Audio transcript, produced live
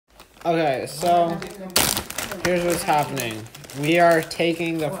Okay, so here's what's happening. We are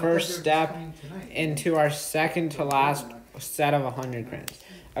taking the first step into our second to last set of 100 cranes.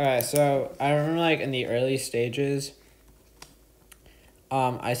 Okay, so I remember like in the early stages,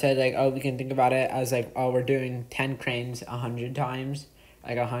 I said like, oh, we can think about it as like, oh, we're doing 10 cranes 100 times,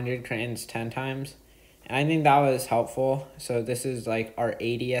 like 100 cranes 10 times. And I think that was helpful. So this is like our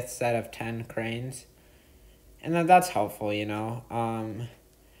 80th set of 10 cranes. And that's helpful, you know.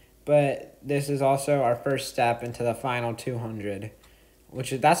 But this is also our first step into the final 200,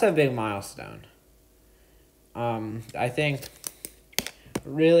 that's a big milestone. I think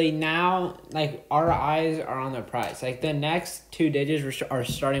really now, like, our eyes are on the prize. Like, the next two digits are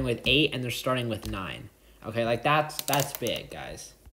starting with 8 and they're starting with 9. Okay, like, that's big, guys.